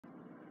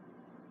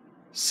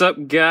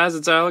Sup guys,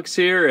 it's Alex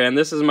here, and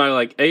this is my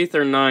 8th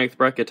or ninth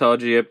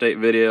Bracketology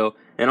update video,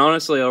 and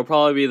honestly it'll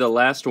probably be the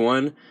last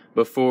one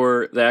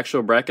before the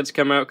actual brackets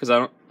come out, because I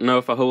don't know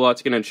if a whole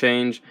lot's going to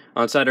change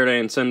on Saturday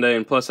and Sunday,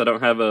 and plus I don't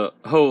have a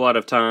whole lot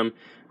of time,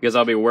 because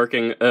I'll be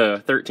working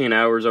 13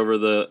 hours over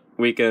the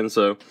weekend,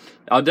 so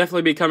I'll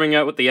definitely be coming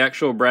out with the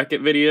actual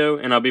bracket video,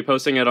 and I'll be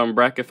posting it on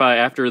Brackify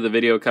after the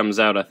video comes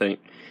out, I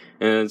think.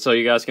 And so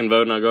you guys can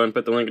vote, and I'll go ahead and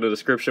put the link in the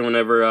description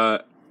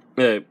whenever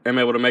I'm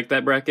able to make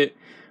that bracket.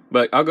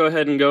 But I'll go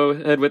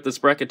ahead with this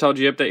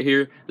Bracketology update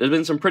here. There's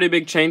been some pretty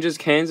big changes.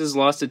 Kansas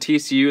lost to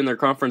TCU in their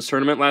conference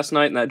tournament last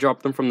night, and that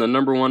dropped them from the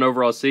number 1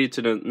 overall seed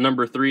to the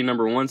number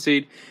 1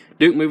 seed.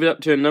 Duke moved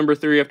up to a number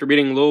 3 after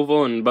beating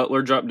Louisville, and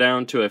Butler dropped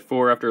down to a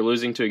 4 after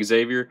losing to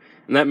Xavier.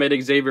 And that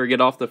made Xavier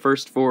get off the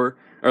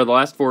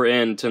last 4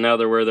 in to now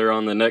they're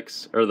on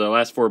the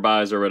last 4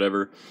 byes or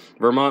whatever.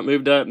 Vermont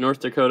moved up,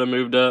 North Dakota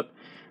moved up.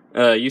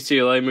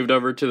 UCLA moved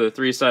over to the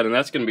 3 side, and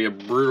that's going to be a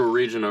brutal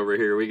region over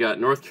here. We got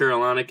North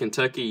Carolina,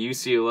 Kentucky,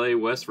 UCLA,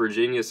 West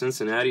Virginia,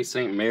 Cincinnati,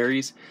 St.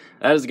 Mary's.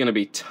 That is going to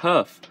be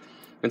tough.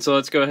 And so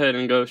let's go ahead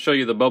and go show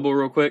you the bubble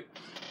real quick.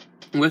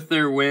 With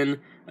their win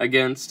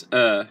against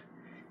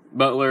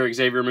Butler,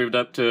 Xavier moved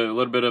up to a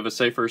little bit of a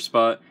safer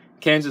spot.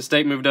 Kansas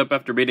State moved up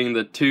after beating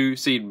the 2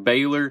 seed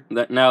Baylor.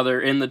 Now they're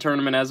in the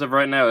tournament as of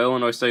right now.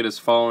 Illinois State is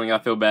falling. I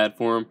feel bad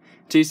for them.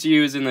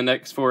 TCU is in the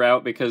next 4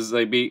 out because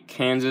they beat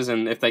Kansas,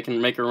 and if they can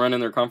make a run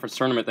in their conference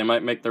tournament, they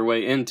might make their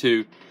way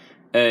into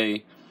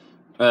a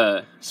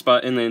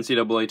spot in the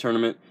NCAA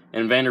tournament.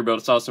 And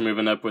Vanderbilt is also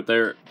moving up with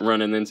their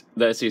run in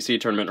the SEC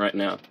tournament right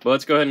now. But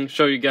let's go ahead and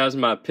show you guys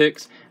my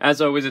picks.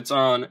 As always, it's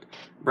on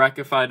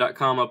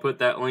Brackify.com. I'll put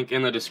that link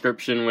in the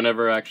description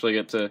whenever I actually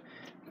get to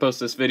post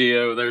this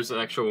video. There's an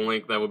actual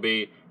link that will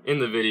be in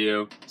the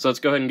video. So let's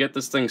go ahead and get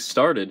this thing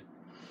started.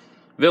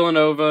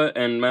 Villanova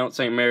and Mount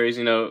St. Mary's,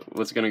 you know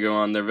what's going to go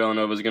on there.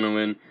 Villanova's going to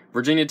win.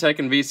 Virginia Tech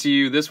and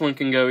VCU, this one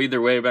can go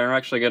either way, but I'm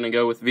actually going to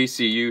go with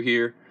VCU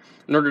here.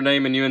 Notre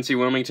Dame and UNC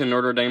Wilmington.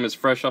 Notre Dame is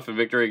fresh off a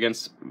victory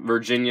against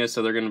Virginia,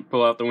 so they're going to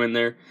pull out the win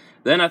there.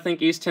 Then I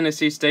think East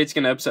Tennessee State's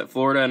going to upset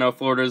Florida. I know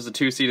Florida is the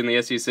 2 seed in the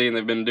SEC, and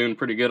they've been doing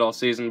pretty good all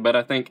season, but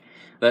I think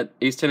that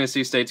East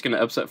Tennessee State's going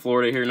to upset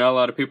Florida here. Not a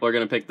lot of people are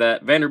going to pick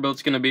that.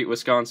 Vanderbilt's going to beat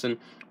Wisconsin.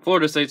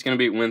 Florida State's going to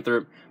beat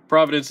Winthrop.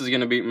 Providence is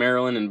going to beat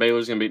Maryland, and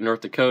Baylor's going to beat North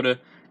Dakota.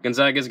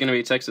 Gonzaga is going to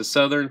beat Texas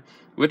Southern.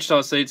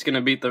 Wichita State's going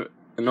to beat the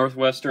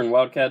Northwestern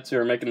Wildcats, who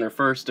are making their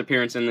first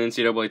appearance in the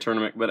NCAA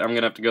tournament, but I'm going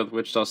to have to go with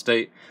Wichita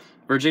State.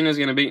 Virginia's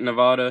going to beat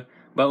Nevada.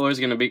 Butler's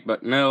going to beat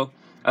Bucknell.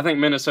 I think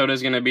Minnesota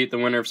is going to beat the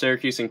winner of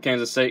Syracuse and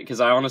Kansas State,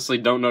 because I honestly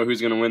don't know who's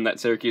going to win that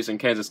Syracuse and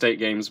Kansas State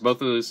games.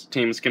 Both of those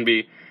teams can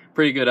be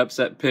pretty good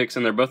upset picks,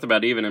 and they're both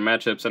about even in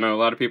matchups. I know a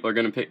lot of people are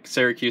going to pick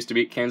Syracuse to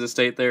beat Kansas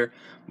State there,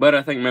 but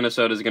I think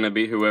Minnesota is going to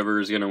beat whoever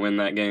is going to win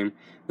that game.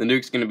 The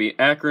Duke's going to beat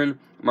Akron.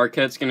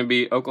 Marquette's going to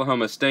beat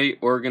Oklahoma State.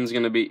 Oregon's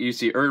going to beat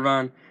UC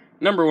Irvine.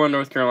 Number 1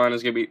 North Carolina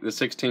is going to beat the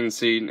 16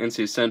 seed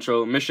NC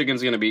Central.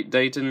 Michigan's going to beat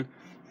Dayton.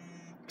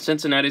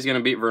 Cincinnati's going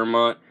to beat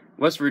Vermont.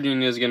 West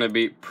Virginia is going to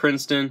beat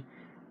Princeton.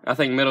 I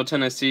think Middle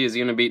Tennessee is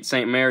going to beat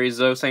St. Mary's,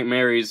 though St.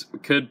 Mary's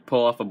could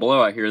pull off a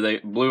blowout here. They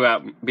blew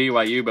out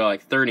BYU by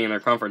 30 in their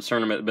conference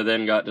tournament, but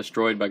then got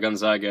destroyed by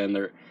Gonzaga in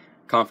their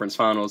conference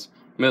finals.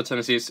 Middle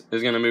Tennessee is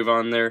going to move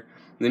on there.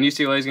 Then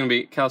UCLA is going to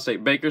beat Cal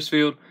State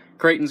Bakersfield.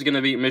 Creighton's going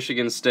to beat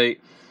Michigan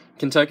State.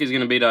 Kentucky's going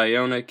to beat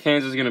Iona.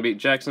 Kansas is going to beat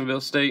Jacksonville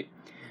State.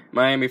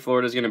 Miami,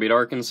 Florida is going to beat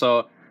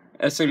Arkansas.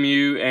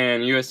 SMU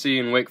and USC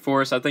and Wake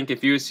Forest. I think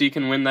if USC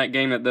can win that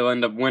game, that they'll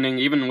end up winning.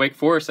 Even Wake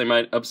Forest, they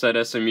might upset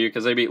SMU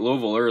because they beat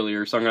Louisville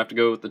earlier, so I'm going to have to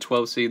go with the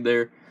 12 seed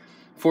there.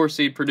 4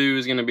 seed Purdue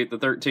is going to beat the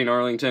 13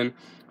 Arlington.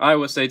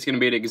 Iowa State's going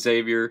to beat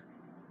Xavier.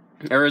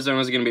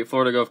 Arizona's going to beat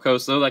Florida Gulf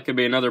Coast, though that could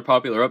be another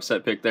popular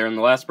upset pick there. In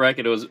the last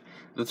bracket, it was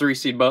the 3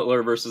 seed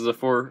Butler versus the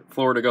 4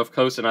 Florida Gulf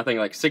Coast, and I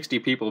think 60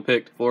 people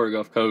picked Florida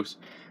Gulf Coast,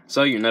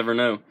 so you never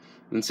know.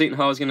 Then Seton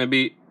Hall is going to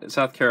beat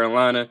South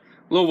Carolina.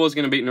 Louisville is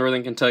going to beat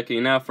Northern Kentucky.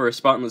 Now for a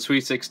spot in the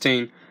Sweet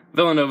 16,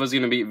 Villanova is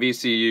going to beat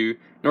VCU.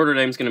 Notre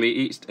Dame's going to beat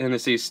East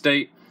Tennessee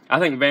State. I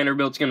think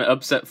Vanderbilt's going to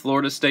upset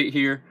Florida State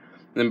here.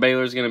 Then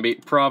Baylor's going to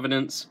beat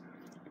Providence.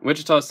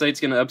 Wichita State's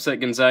going to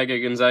upset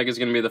Gonzaga. Gonzaga's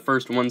going to be the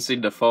first 1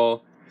 seed to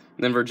fall.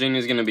 Then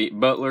Virginia's going to beat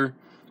Butler.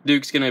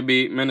 Duke's going to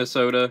beat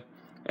Minnesota.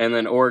 And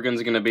then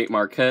Oregon's going to beat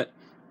Marquette.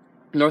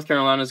 North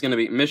Carolina's going to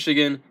beat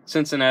Michigan.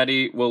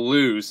 Cincinnati will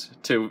lose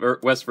to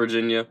West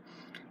Virginia.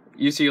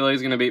 UCLA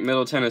is going to beat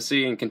Middle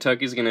Tennessee, and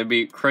Kentucky is going to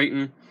beat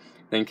Creighton.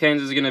 Then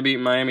Kansas is going to beat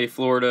Miami,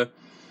 Florida.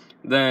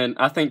 Then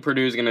I think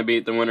Purdue is going to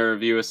beat the winner of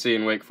USC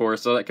and Wake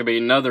Forest, so that could be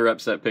another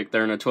upset pick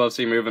there in a 12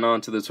 seed moving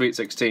on to the Sweet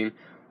 16.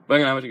 But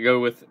I'm going to have to go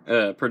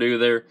with Purdue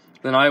there.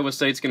 Then Iowa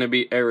State's going to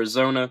beat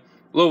Arizona.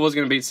 Louisville's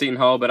going to beat Seton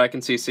Hall, but I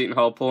can see Seton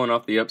Hall pulling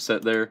off the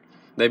upset there.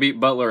 They beat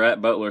Butler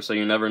at Butler, so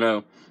you never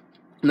know.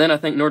 And then I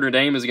think Notre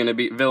Dame is going to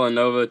beat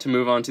Villanova to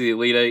move on to the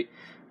Elite Eight.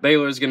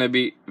 Baylor is going to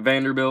beat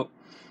Vanderbilt.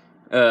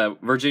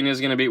 Virginia is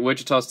going to beat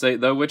Wichita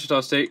State, though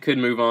Wichita State could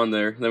move on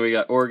there. Then we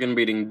got Oregon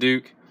beating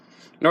Duke.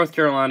 North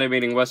Carolina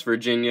beating West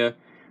Virginia.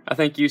 I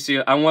think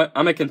UCLA.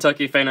 I'm a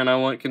Kentucky fan, and I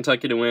want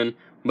Kentucky to win.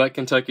 But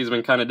Kentucky's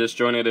been kind of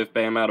disjointed if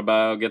Bam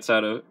Adebayo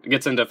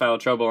gets into foul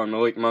trouble and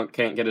Malik Monk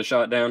can't get a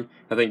shot down.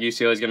 I think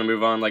UCLA is going to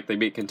move on like they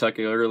beat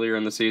Kentucky earlier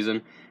in the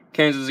season.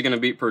 Kansas is going to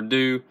beat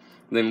Purdue.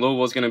 Then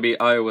Louisville is going to beat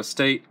Iowa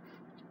State.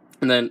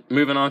 And then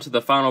moving on to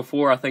the Final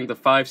Four, I think the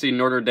 5 seed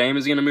Notre Dame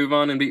is going to move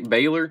on and beat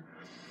Baylor.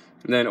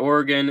 And then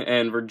Oregon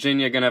and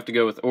Virginia are going to have to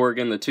go with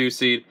Oregon, the 2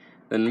 seed.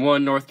 Then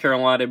 1 North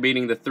Carolina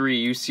beating the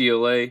 3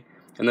 UCLA.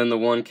 And then the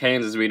 1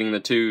 Kansas beating the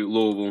 2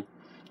 Louisville.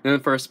 And then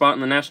for a spot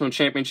in the national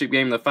championship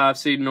game, the 5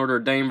 seed Notre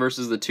Dame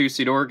versus the 2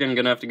 seed Oregon.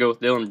 Going to have to go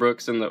with Dylan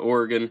Brooks and the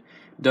Oregon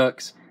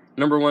Ducks.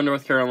 Number 1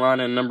 North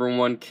Carolina and number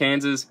 1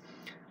 Kansas.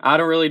 I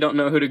don't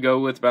know who to go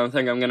with, but I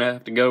think I'm going to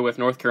have to go with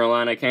North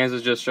Carolina.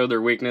 Kansas just showed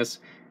their weakness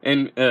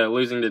in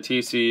losing to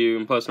TCU,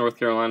 and plus North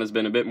Carolina's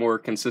been a bit more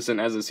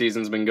consistent as the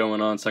season's been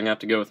going on, so I'm going to have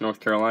to go with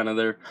North Carolina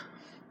there.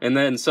 And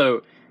then,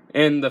 so,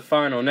 in the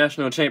final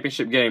national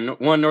championship game,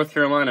 1 North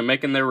Carolina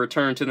making their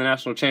return to the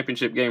national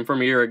championship game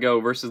from a year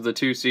ago versus the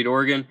 2 seed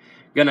Oregon.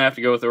 Going to have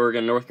to go with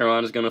Oregon. North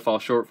Carolina's going to fall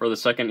short for the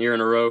 2nd year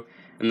in a row,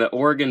 and the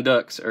Oregon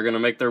Ducks are going to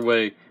make their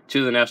way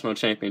to the national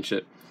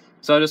championship.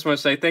 So I just want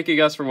to say thank you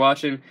guys for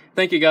watching.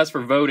 Thank you guys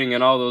for voting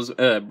and all those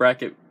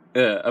bracket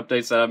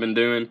updates that I've been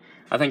doing.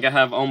 I think I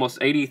have almost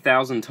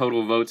 80,000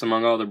 total votes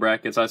among all the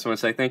brackets. I just want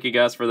to say thank you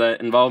guys for that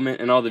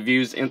involvement and all the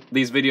views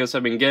these videos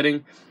have been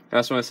getting. I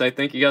just want to say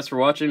thank you guys for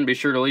watching. Be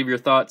sure to leave your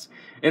thoughts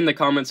in the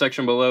comment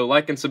section below.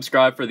 Like and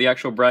subscribe for the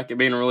actual bracket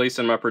being released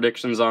and my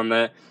predictions on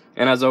that.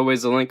 And as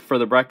always, the link for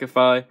the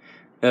Bracketify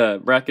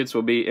brackets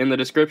will be in the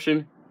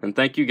description. And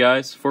thank you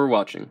guys for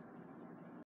watching.